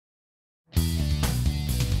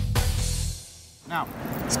Now,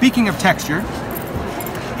 speaking of texture,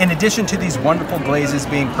 in addition to these wonderful glazes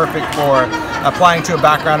being perfect for applying to a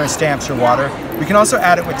background or stamps or water, we can also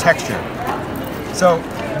add it with texture. So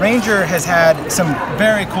Ranger has had some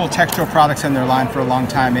very cool textural products in their line for a long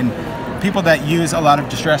time, and people that use a lot of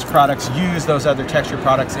distressed products use those other texture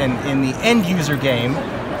products, and in the end user game,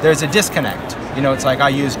 there's a disconnect. You know, it's like I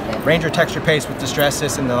use Ranger texture paste with distress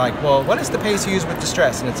this, and they're like, well, what is the paste you use with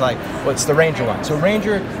distress? And it's like, well, it's the Ranger one. So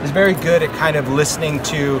Ranger is very good at kind of listening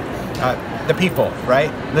to the people, right?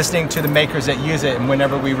 Listening to the makers that use it, and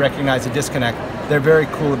whenever we recognize a disconnect, they're very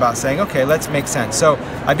cool about saying, okay, let's make sense. So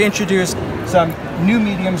I've introduced some new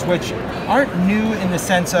mediums which aren't new in the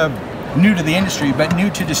sense of new to the industry, but new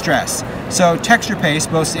to distress. So texture paste,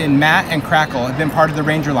 both in matte and crackle, have been part of the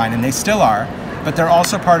Ranger line, and they still are, but they're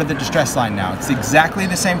also part of the distress line now. It's exactly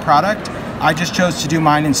the same product. I just chose to do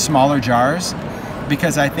mine in smaller jars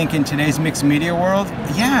because I think in today's mixed media world,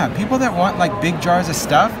 yeah, people that want like big jars of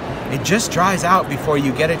stuff, it just dries out before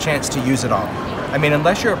you get a chance to use it all. I mean,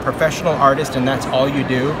 unless you're a professional artist and that's all you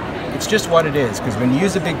do, it's just what it is. Because when you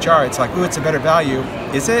use a big jar, it's like, ooh, it's a better value.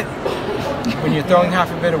 Is it? When you're throwing half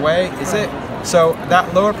of it away, is it? So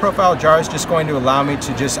that lower profile jar is just going to allow me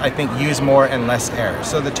to just, I think, use more and less air.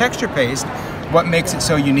 So the texture paste, what makes it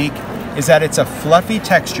so unique is that it's a fluffy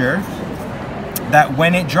texture that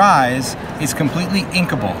when it dries is completely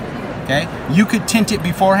inkable. Okay? You could tint it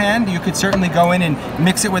beforehand. You could certainly go in and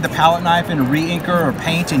mix it with a palette knife and re-inker or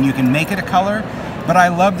paint, and you can make it a color. But I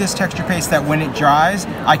love this texture paste that when it dries,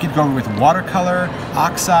 I could go with watercolor,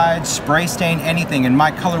 oxide, spray stain, anything, and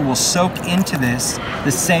my color will soak into this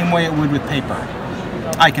the same way it would with paper.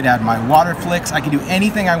 I could add my water flicks, I could do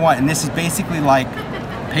anything I want, and this is basically like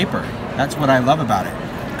paper. That's what I love about it.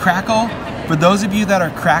 Crackle, for those of you that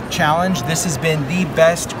are crack challenged, this has been the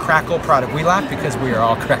best crackle product. We laugh because we are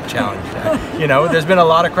all crack challenged. You know, there's been a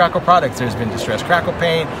lot of crackle products. There's been distressed crackle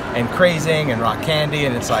paint and crazing and rock candy,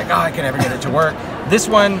 and it's like, oh, I can never get it to work. This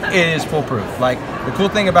one is foolproof. Like, the cool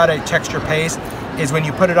thing about a texture paste is when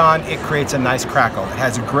you put it on, it creates a nice crackle. It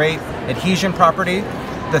has a great adhesion property.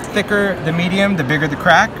 The thicker the medium, the bigger the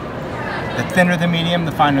crack. The thinner the medium,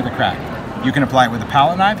 the finer the crack. You can apply it with a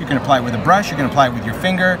palette knife, you can apply it with a brush, you can apply it with your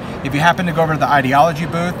finger. If you happen to go over to the Ideology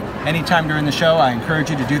booth anytime during the show, I encourage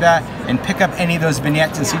you to do that and pick up any of those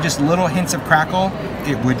vignettes and see just little hints of crackle.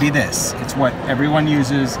 It would be this. It's what everyone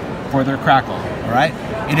uses for their crackle, all right?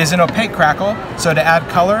 It is an opaque crackle, so to add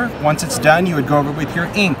color, once it's done, you would go over with your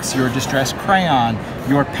inks, your distressed crayon,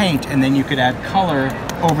 your paint, and then you could add color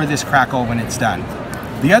over this crackle when it's done.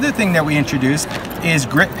 The other thing that we introduced is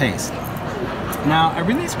grit paste. Now, I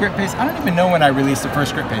released grit paste, I don't even know when I released the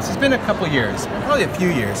first grit paste. It's been a couple years, probably a few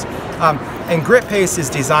years. And grit paste is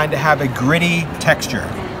designed to have a gritty texture,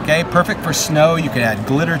 okay? Perfect for snow, you could add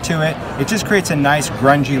glitter to it. It just creates a nice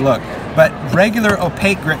grungy look. But regular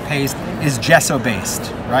opaque grit paste is gesso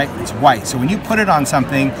based, right? It's white, so when you put it on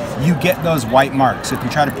something, you get those white marks. So if you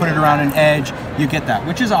try to put it around an edge, you get that,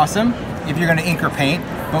 which is awesome if you're gonna ink or paint.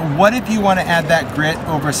 But what if you wanna add that grit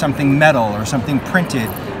over something metal or something printed,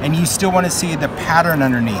 and you still want to see the pattern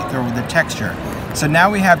underneath or the texture? So now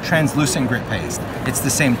we have translucent grit paste. It's the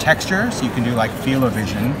same texture, so you can do like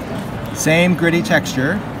Feel-O-Vision. Same gritty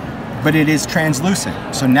texture, but it is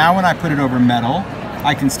translucent. So now when I put it over metal,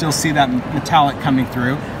 I can still see that metallic coming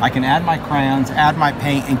through. I can add my crayons, add my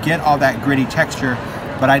paint, and get all that gritty texture,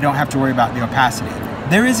 but I don't have to worry about the opacity.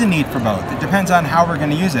 There is a need for both. It depends on how we're going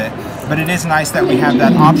to use it, but it is nice that we have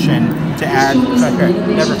that option to add. Okay,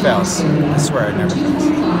 it never fails. I swear it never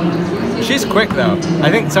fails. She's quick though.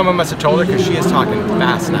 I think someone must have told her because she is talking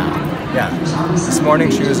fast now. Yeah, this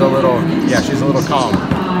morning she was a little, yeah, she's a little calm.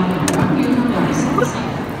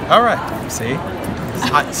 All right, see?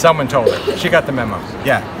 Someone told her. She got the memo.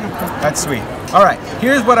 Yeah, that's sweet. All right,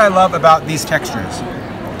 here's what I love about these textures.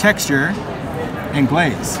 Texture and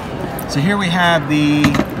glaze. So here we have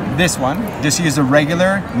this one. Just use a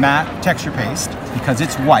regular matte texture paste because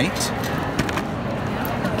it's white.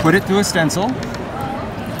 Put it through a stencil.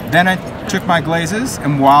 Then I took my glazes,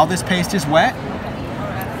 and while this paste is wet,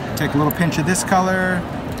 take a little pinch of this color,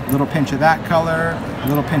 a little pinch of that color, a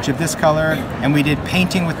little pinch of this color, and we did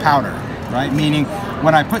painting with powder, right? Meaning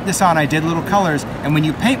when I put this on, I did little colors, and when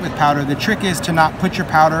you paint with powder, the trick is to not put your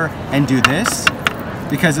powder and do this,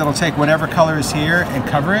 because it'll take whatever color is here and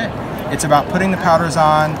cover it. It's about putting the powders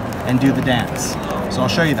on and do the dance. So I'll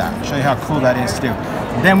show you that. I'll show you how cool that is to do.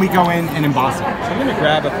 Then we go in and emboss it. So I'm gonna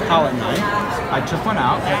grab a palette knife. I took one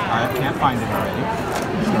out, I can't find it already.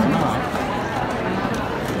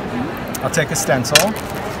 I'll take a stencil,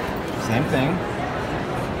 same thing.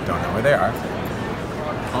 Don't know where they are.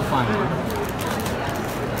 I'll find one.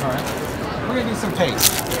 All right, we're gonna do some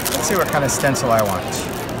paste. Let's see what kind of stencil I want.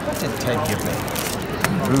 What did Ted give me?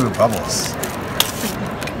 Ooh, bubbles.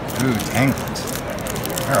 Ooh, tangled.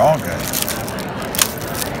 They're all good.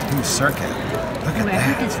 Ooh, circuit. Look at that.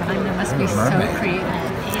 Whoever designed them must be so creative.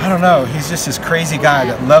 I don't know. He's just this crazy guy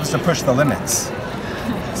that loves to push the limits.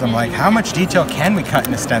 So I'm like, how much detail can we cut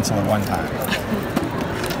in a stencil at one time?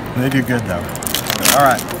 They do good though. All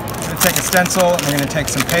right, I'm gonna take a stencil and we're gonna take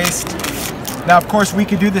some paste. Now, of course, we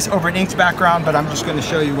could do this over an inked background, but I'm just gonna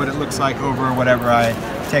show you what it looks like over whatever I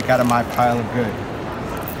take out of my pile of good.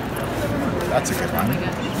 That's a good one.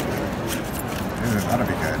 Ooh, that'll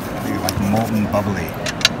be good. It'll be like molten bubbly.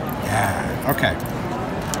 Yeah, okay.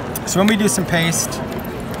 So when we do some paste,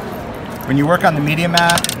 when you work on the media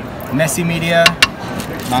mat, messy media,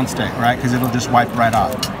 non-stick, right? Because it'll just wipe right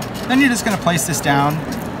off. Then you're just gonna place this down,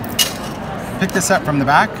 pick this up from the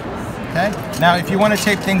back, okay? Now, if you wanna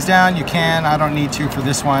tape things down, you can. I don't need to for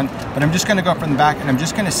this one, but I'm just gonna go from the back and I'm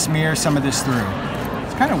just gonna smear some of this through.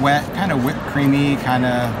 It's kind of wet, kind of whipped creamy kind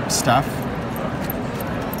of stuff.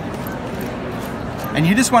 And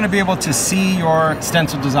you just wanna be able to see your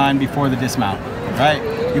stencil design before the dismount, right?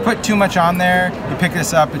 You put too much on there, you pick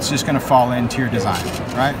this up, it's just gonna fall into your design,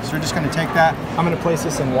 right? So we're just gonna take that. I'm gonna place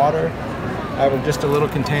this in water. I have just a little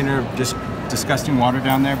container of just disgusting water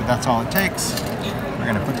down there, but that's all it takes. We're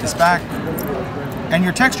gonna put this back. And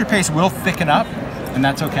your texture paste will thicken up, and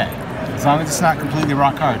that's okay, as long as it's not completely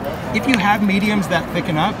rock hard. If you have mediums that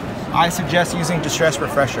thicken up, I suggest using Distress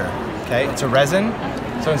Refresher, okay? It's a resin,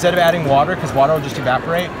 so instead of adding water, because water will just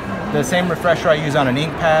evaporate, the same refresher I use on an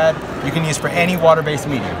ink pad, you can use for any water-based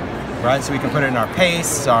medium, right? So we can put it in our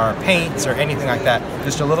pastes, our paints, or anything like that.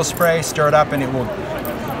 Just a little spray, stir it up, and it will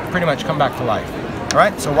pretty much come back to life. All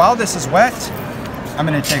right, so while this is wet, I'm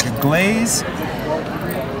gonna take a glaze.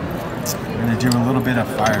 I'm gonna do a little bit of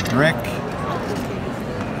fire brick.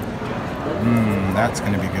 That's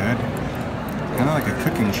gonna be good. Kind of like a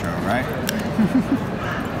cooking show, right?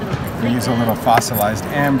 We use a little fossilized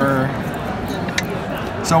amber.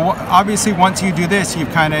 So obviously, once you do this, you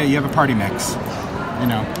have a party mix, you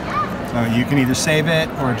know. So you can either save it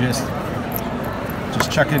or just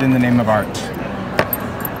chuck it in the name of art.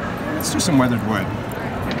 Let's do some weathered wood. I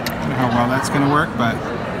don't know how well that's going to work, but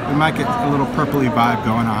we might get a little purpley vibe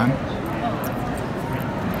going on.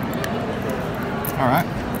 All right.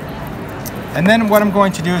 And then what I'm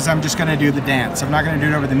going to do is I'm just going to do the dance. I'm not going to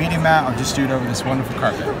do it over the media mat. I'll just do it over this wonderful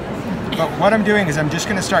carpet. But what I'm doing is I'm just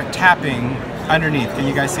going to start tapping underneath. Can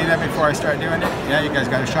you guys see that before I start doing it? Yeah, you guys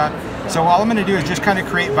got a shot? So all I'm going to do is just kind of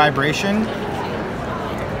create vibration,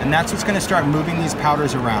 and that's what's going to start moving these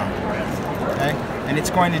powders around, okay? And it's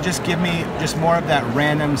going to just give me just more of that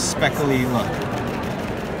random speckly look.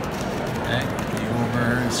 Okay,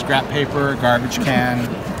 over scrap paper, garbage can,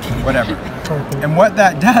 whatever. And what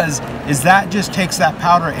that does is that just takes that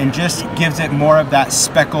powder and just gives it more of that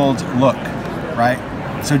speckled look, right?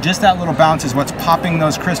 So just that little bounce is what's popping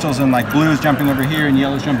those crystals, and like blue is jumping over here and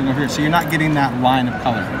yellow is jumping over here. So you're not getting that line of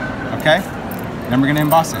color, okay? Then we're gonna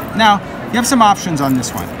emboss it. Now, you have some options on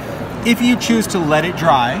this one. If you choose to let it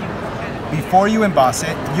dry, before you emboss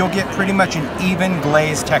it, you'll get pretty much an even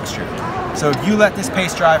glaze texture. So if you let this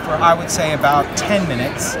paste dry for, I would say, about 10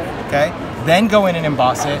 minutes, okay? Then go in and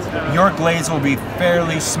emboss it, your glaze will be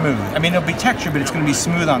fairly smooth. I mean, it'll be textured, but it's gonna be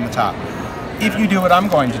smooth on the top. If you do what I'm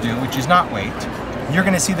going to do, which is not wait, you're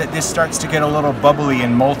gonna see that this starts to get a little bubbly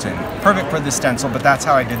and molten. Perfect for this stencil, but that's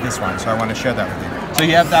how I did this one, so I wanna share that with you. So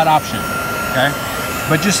you have that option, okay?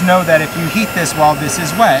 But just know that if you heat this while this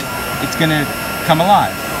is wet, it's gonna come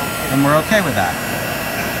alive, and we're okay with that.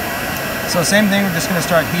 So same thing, we're just gonna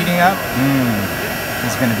start heating up.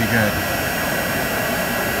 This is gonna be good.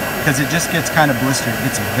 Because it just gets kind of blistered.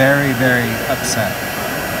 It's very, very upset.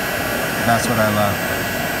 That's what I love.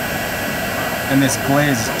 And this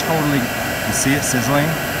glaze is totally, you see it sizzling?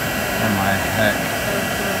 Oh my heck.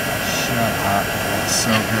 Shut up. It's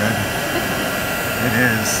so good. It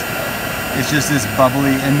is. It's just this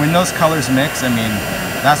bubbly, and when those colors mix, I mean,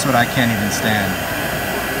 that's what I can't even stand.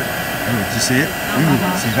 Ooh, did you see it? Ooh,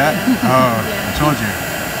 see that? Oh, I told you.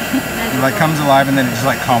 It like comes alive and then it just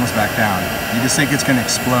like calms back down. You just think it's gonna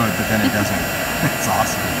explode, but then it doesn't. It's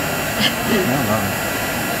awesome. I love it.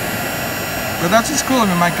 But that's just cool.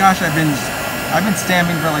 I mean, my gosh, I've been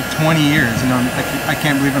stamping for like 20 years. You know, I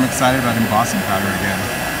can't believe I'm excited about embossing powder again.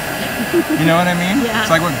 You know what I mean? Yeah.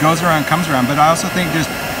 It's like what goes around comes around. But I also think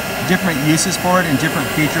just different uses for it and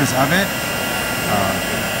different features of it.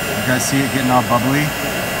 You guys see it getting all bubbly?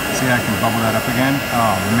 See, I can bubble that up again.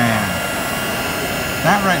 Oh man,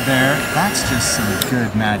 that right there, that's just some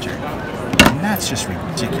good magic. And that's just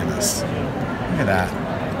ridiculous. Look at that.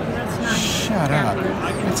 Shut up.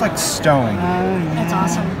 It's like stone. That's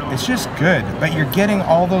awesome. It's just good, but you're getting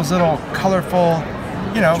all those little colorful,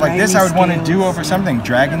 you know, like this I would want to do over something.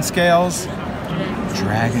 Dragon scales.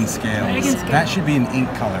 Dragon scales. That should be an ink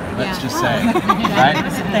color, let's just say. Right?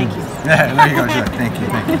 Thank you. Yeah, there you go. Sure. Thank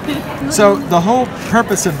you. So the whole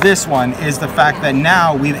purpose of this one is the fact that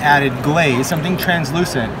now we've added glaze, something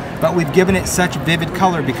translucent, but we've given it such vivid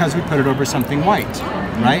color because we put it over something white,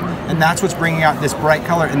 right? And that's what's bringing out this bright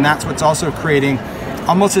color, and that's what's also creating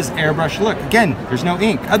almost this airbrush look. Again, there's no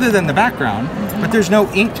ink other than the background, but there's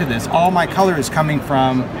no ink to this. All my color is coming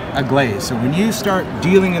from a glaze. So when you start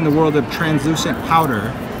dealing in the world of translucent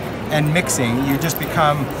powder and mixing, you just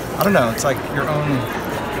become, I don't know, it's like your own,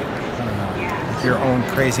 I don't know, your own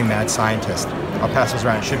crazy mad scientist. I'll pass this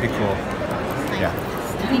around, it should be cool. Yeah.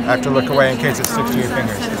 I have to look away in case it sticks to your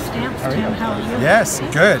fingers. Yes,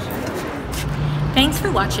 good. Thanks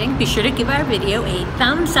for watching. Be sure to give our video a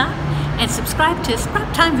thumbs up and subscribe to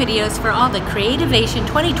Sprout Time videos for all the Creativation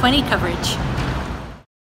 2020 coverage.